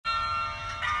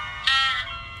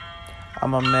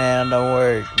I'm a man of the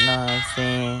work, you know what I'm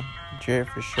saying? Drip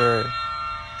for sure.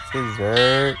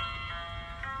 Scissor.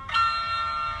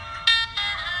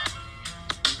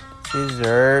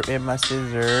 Scissor in my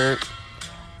scissor.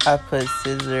 I put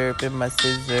scissor in my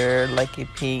scissor like a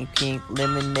pink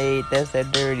lemonade. That's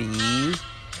that dirty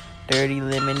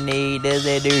lemonade. That's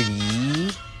that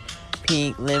dirty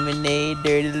pink lemonade,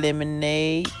 dirty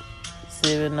lemonade.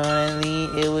 Sipping on that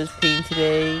lean, it was pink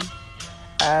today.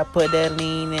 I put that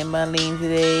lean in my lean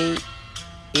today.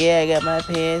 Yeah, I got my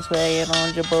pants swagging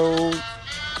on Jabos.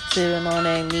 Sipping on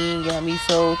that lean, got me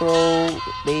so throat.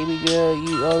 Baby girl,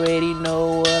 you already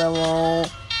know what I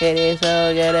want. Yeah, that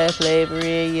song got that flavor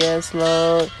in, yes,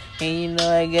 Lord. And you know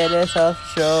I got that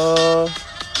soft show.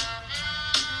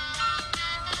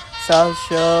 Soft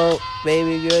show.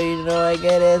 Baby girl, you know I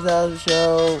got that soft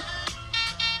show.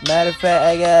 Matter of fact,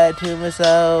 I got too much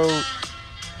soul.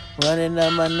 Running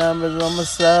up my numbers on my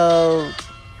soul.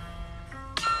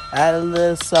 Add a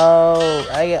little salt.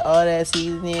 I got all that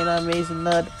seasoning. I'm mixing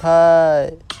up the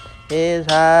pot.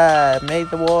 It's hot. Make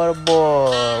the water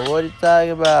boil. What you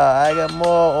talking about? I got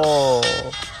more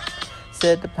oil.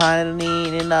 Set the pint of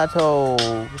lean in our toes.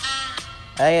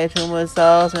 I got too much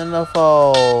sauce in the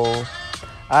fall.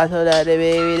 I told that the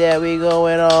baby that we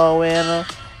going all winter.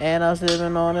 And I'm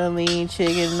sipping on the lean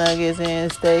chicken nuggets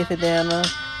and steak for dinner.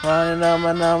 Running up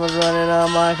my numbers, running up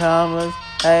my commas.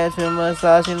 I got too much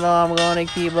sauce, you know I'm gonna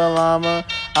keep a llama.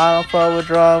 I don't fuck with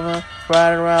drama,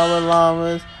 riding around with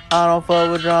llamas. I don't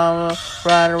fuck with drama,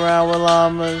 riding around with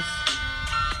llamas.